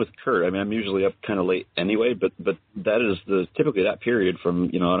 well, I'm with Kurt. I mean, I'm usually up kind of late anyway, but that is typically that period from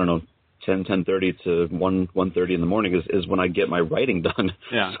 10:30 to 1:30 in the morning is when I get my writing done.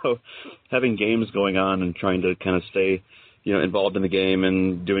 Yeah. So having games going on and trying to kind of stay involved in the game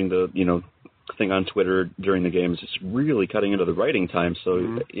and doing the thing on Twitter during the games is really cutting into the writing time.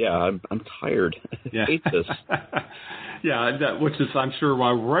 So yeah, I'm tired. I hate this. Yeah, which is I'm sure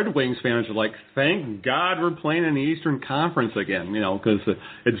why Red Wings fans are like, thank God we're playing in the Eastern Conference again. Because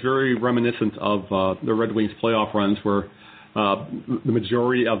it's very reminiscent of the Red Wings playoff runs where the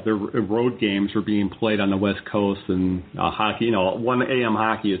majority of the road games are being played on the West Coast, and hockey. 1 a.m.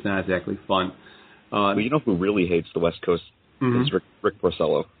 hockey is not exactly fun. Well, you know who really hates the West Coast is Rick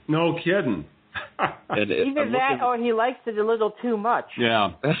Porcello. No kidding. Either that or he likes it a little too much.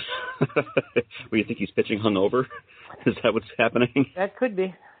 Yeah. Well, you think he's pitching hungover? Is that what's happening? That could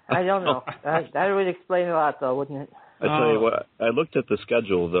be. I don't know. That would explain a lot, though, wouldn't it? I tell you what, I looked at the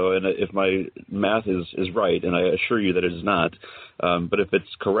schedule, though, and if my math is right, and I assure you that it is not, but if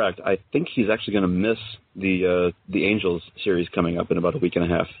it's correct, I think he's actually going to miss the Angels series coming up in about a week and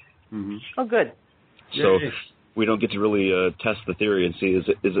a half. Mm-hmm. Oh, good. So we don't get to really test the theory and see, is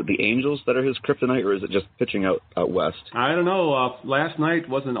it the Angels that are his kryptonite, or is it just pitching out west? I don't know. Last night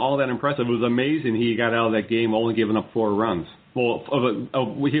wasn't all that impressive. It was amazing he got out of that game only giving up 4 runs. Well,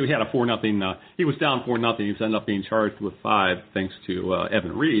 he had a 4-0. He was down 4-0. He ended up being charged with 5 thanks to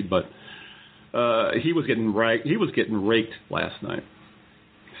Evan Reed, but he was getting raked last night.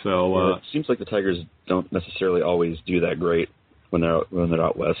 So it seems like the Tigers don't necessarily always do that great. when they're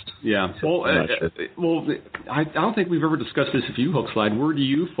out west. Yeah. Well, I don't think we've ever discussed this with you, Hookslide. Where do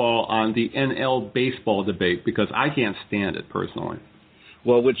you fall on the NL baseball debate? Because I can't stand it personally.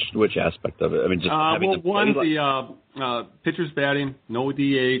 Well, which aspect of it? I mean, just having the pitchers batting, no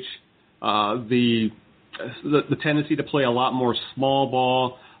DH, the tendency to play a lot more small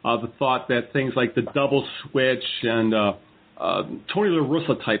ball, the thought that things like the double switch and Tony La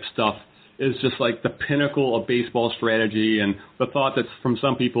Russa type stuff is just like the pinnacle of baseball strategy, and the thought that from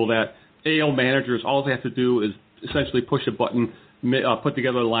some people that AL managers, all they have to do is essentially push a button, put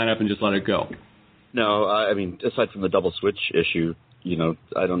together a lineup, and just let it go. No, I mean, aside from the double switch issue,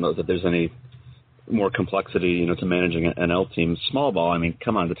 I don't know that there's any more complexity, to managing an NL team. Small ball, I mean,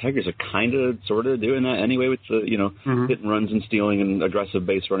 come on, the Tigers are kind of, sort of doing that anyway with the, hit and runs and stealing and aggressive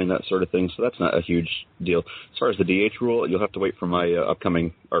base running, that sort of thing. So that's not a huge deal. As far as the DH rule, you'll have to wait for my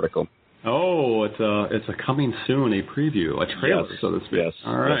upcoming article. Oh, it's a coming soon, a preview, a trailer, so to speak. Yes.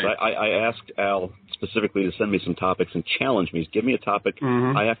 All right. Yes, I asked Al specifically to send me some topics and challenge me. Give me a topic.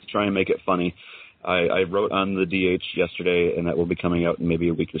 I have to try and make it funny. I wrote on the DH yesterday, and that will be coming out in maybe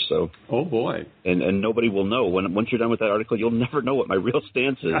a week or so. Oh, boy. And nobody will know. Once you're done with that article, you'll never know what my real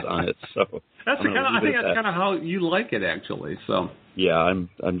stance is on it. So I think that's kind of how you like it, actually. So yeah, I'm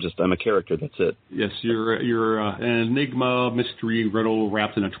a character. That's it. Yes, you're an enigma, mystery, riddle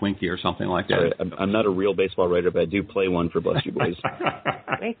wrapped in a Twinkie or something like that. Sorry, I'm not a real baseball writer, but I do play one for Bless You Boys.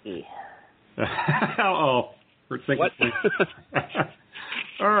 Twinkie. What?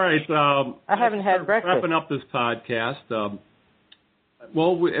 All right. I haven't had breakfast. Wrapping up this podcast.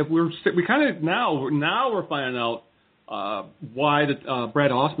 We kind of now we're finding out why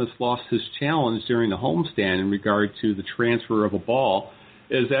Brad Ausmus lost his challenge during the homestand in regard to the transfer of a ball.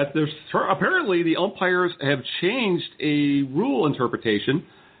 Is that there's apparently the umpires have changed a rule interpretation,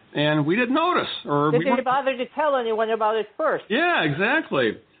 and we didn't notice, or they didn't bother to tell anyone about it first. Yeah,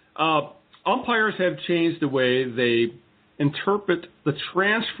 exactly. Umpires have changed the way they interpret the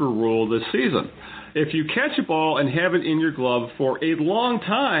transfer rule this season. If you catch a ball and have it in your glove for a long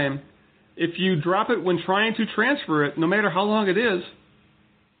time, if you drop it when trying to transfer it, no matter how long it is,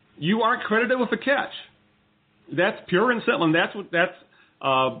 you aren't credited with a catch. That's pure and simple, and that's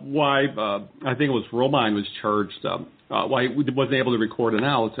why I think it was Romine was charged. Why he wasn't able to record an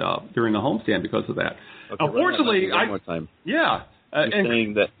out during the homestand because of that. Okay, unfortunately, one more time. Yeah. You're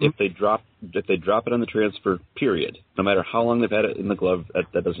saying that if they drop it on the transfer, period, no matter how long they've had it in the glove,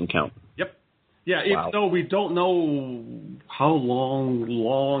 that doesn't count. Yep. Yeah, wow. Even though we don't know how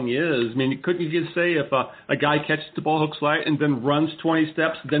long is. I mean, couldn't you just say if a guy catches the ball hook slide and then runs 20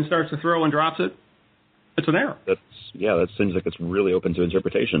 steps, then starts to throw and drops it? It's an error. That seems like it's really open to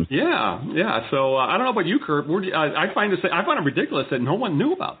interpretation. Yeah. So I don't know about you, Kurt. I find it ridiculous that no one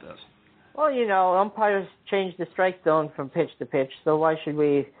knew about this. Well, umpires change the strike zone from pitch to pitch, so why should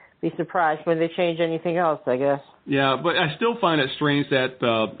we be surprised when they change anything else, I guess? Yeah, but I still find it strange that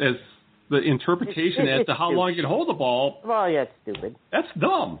as the interpretation as to how long you can hold the ball. Well, yeah, it's stupid. That's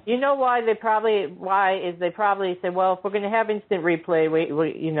dumb. You know why they probably say, well, if we're going to have instant replay,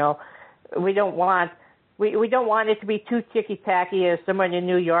 we don't want it to be too ticky-tacky as someone in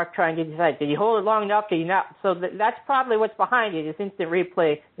New York trying to decide, did you hold it long enough, did you not? So that's probably what's behind it. This instant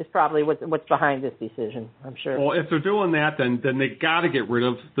replay is probably what's behind this decision, I'm sure. Well, if they're doing that, then they got to get rid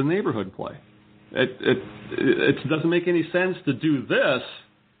of the neighborhood play. It doesn't make any sense to do this,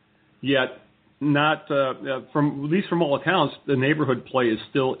 yet not from at least from all accounts, the neighborhood play is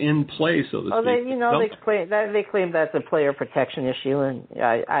still in play. So to speak. They claim that's a player protection issue, and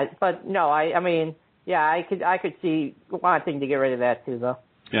I could see wanting to get rid of that too, though.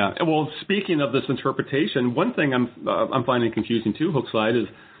 Yeah. Well, speaking of this interpretation, one thing I'm finding confusing too, Hookslide, is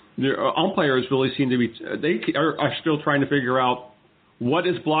the umpires really seem to be they are still trying to figure out what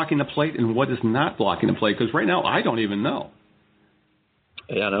is blocking the plate and what is not blocking the plate, because right now I don't even know.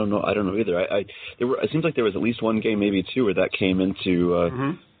 Yeah, I don't know either. It seems like there was at least one game, maybe two, where that came into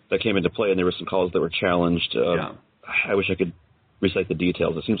play, and there were some calls that were challenged. I wish I could recite the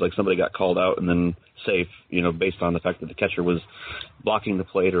details. It seems like somebody got called out and then safe, based on the fact that the catcher was blocking the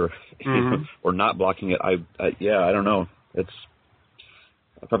plate or not blocking it. I don't know.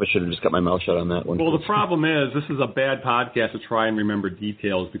 I probably should have just got my mouth shut on that one. Well, the problem is this is a bad podcast to try and remember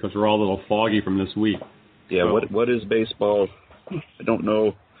details because we're all a little foggy from this week. Yeah, so. What is baseball? I don't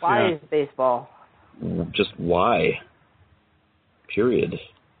know. Why is baseball? Just why? Period.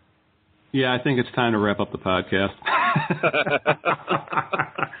 Yeah, I think it's time to wrap up the podcast.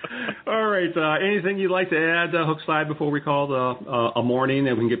 All right. Anything you'd like to add, Hookslide, before we call a morning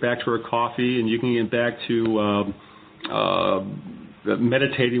and we can get back to our coffee and you can get back to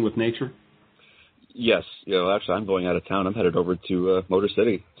meditating with nature? Yes. Actually, I'm going out of town. I'm headed over to Motor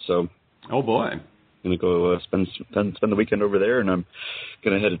City. So. Oh, boy. Going to go spend the weekend over there, and I'm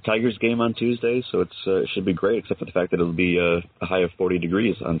going to head a Tigers game on Tuesday, so it should be great, except for the fact that it'll be a high of 40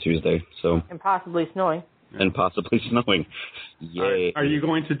 degrees on Tuesday. So. And possibly snowing. And possibly snowing. Yay. Are you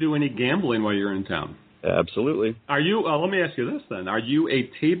going to do any gambling while you're in town? Absolutely. Are you? Let me ask you this then. Are you a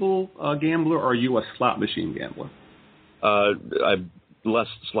table gambler or are you a slot machine gambler? I've less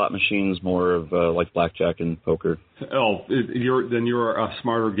slot machines, more of like blackjack and poker. Oh, you're a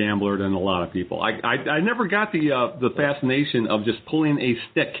smarter gambler than a lot of people. I never got the fascination of just pulling a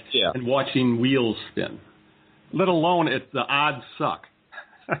stick and watching wheels spin. Let alone the odds suck.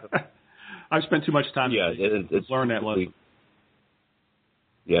 I've spent too much time to learn that lesson.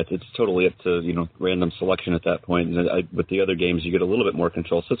 Yeah, it's totally up to random selection at that point. And with the other games, you get a little bit more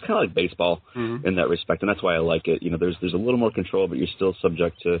control. So it's kind of like baseball in that respect, and that's why I like it. There's a little more control, but you're still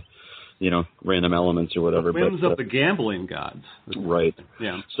subject to random elements or whatever. The whims of the gambling gods. Right.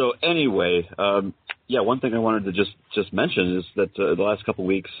 Yeah. So anyway, one thing I wanted to just mention is that the last couple of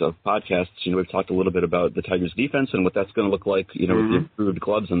weeks of podcasts, we've talked a little bit about the Tigers' defense and what that's going to look like, with the improved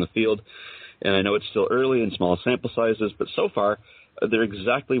gloves in the field. And I know it's still early and small sample sizes, but so far they're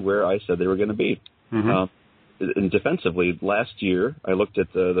exactly where I said they were going to be. And defensively, last year I looked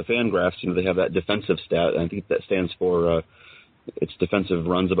at the fan graphs. They have that defensive stat, and I think that stands for it's defensive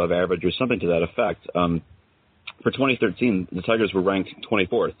runs above average or something to that effect. For 2013, the Tigers were ranked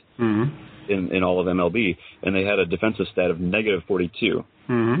 24th in all of MLB, and they had a defensive stat of negative 42.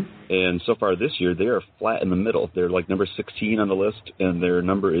 And so far this year, they are flat in the middle. They're like number 16 on the list, and their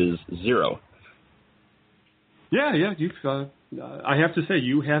number is 0. Yeah. I have to say,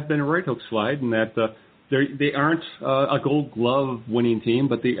 you have been right, Hook Slide, in that they aren't a Gold Glove winning team,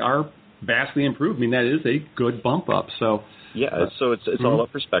 but they are vastly improved. I mean, that is a good bump up. So so it's all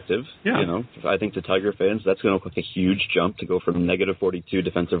about perspective. Yeah. I think to Tiger fans, that's going to look like a huge jump to go from negative 42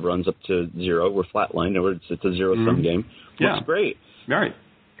 defensive runs up to 0. We're flatlined, or it's a zero-sum game. Looks great. All right.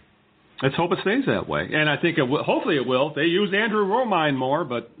 Let's hope it stays that way. And I think hopefully it will. They use Andrew Romine more,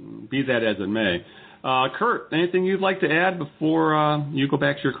 but be that as it may. Kurt, anything you'd like to add before you go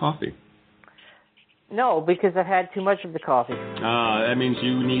back to your coffee? No, because I've had too much of the coffee. That means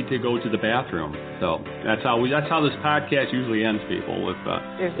you need to go to the bathroom. So that's how this podcast usually ends, people. With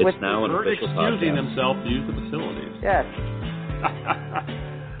now an official excusing podcast. Himself to use the facilities. Yes.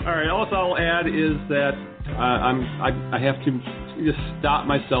 All right. Also, I'll add is that I have to just stop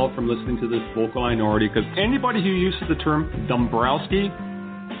myself from listening to this vocal minority, because anybody who uses the term Dombrowski,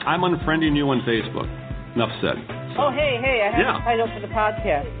 I'm unfriending you on Facebook. Enough said. Oh, hey, I have a title for the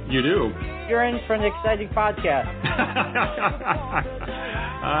podcast. You do? You're in for an exciting podcast.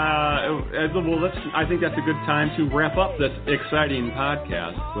 I think that's a good time to wrap up this exciting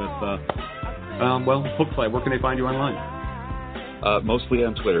podcast with, Hook Slide. Where can they find you online? Mostly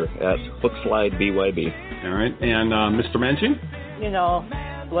on Twitter at HookSlideBYB. All right. And Mr. Menchie?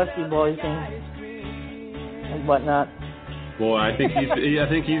 Bless you boys and whatnot. Boy, I think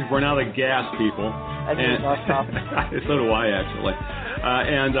he's run out of gas, people. I think so do I, actually.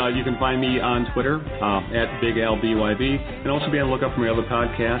 And you can find me on Twitter at BigAlBYB, and also be on the lookout for my other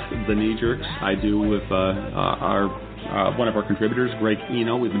podcast, The Knee Jerks. I do with one of our contributors, Greg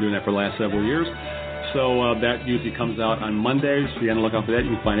Eno. We've been doing that for the last several years. So that usually comes out on Mondays. Be on the lookout for that.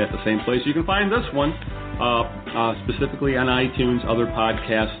 You can find it at the same place. You can find this one specifically on iTunes, other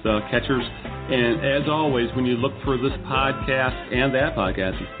podcast catchers. And as always, when you look for this podcast and that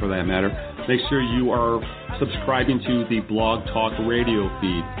podcast, for that matter, make sure you are subscribing to the Blog Talk Radio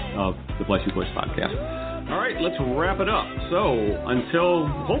feed of the Bless You Boys podcast. All right, let's wrap it up. So until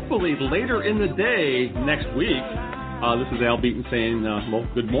hopefully later in the day next week, this is Al Beaton saying,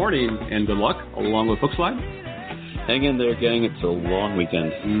 good morning and good luck, along with Hook Slide. Hang in there, gang. It's a long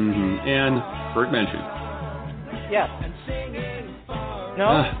weekend. And Kurt Menchie. Yes.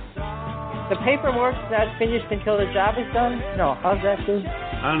 No? The paperwork's not finished until the job is done? No. How's that do?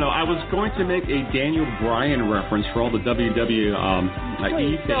 I don't know. I was going to make a Daniel Bryan reference for all the WWE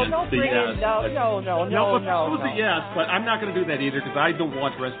Please, fans. No. Yes, but I'm not going to do that either, because I don't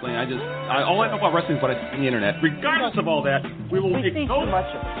watch wrestling. All I know about wrestling is what I see on the internet. Regardless of all that, we will make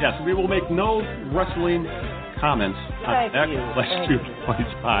no wrestling comments on that Bless You Boys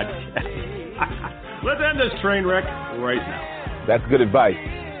podcast. Let's end this train wreck right now. That's good advice.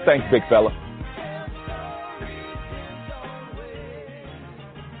 Thanks, big fella.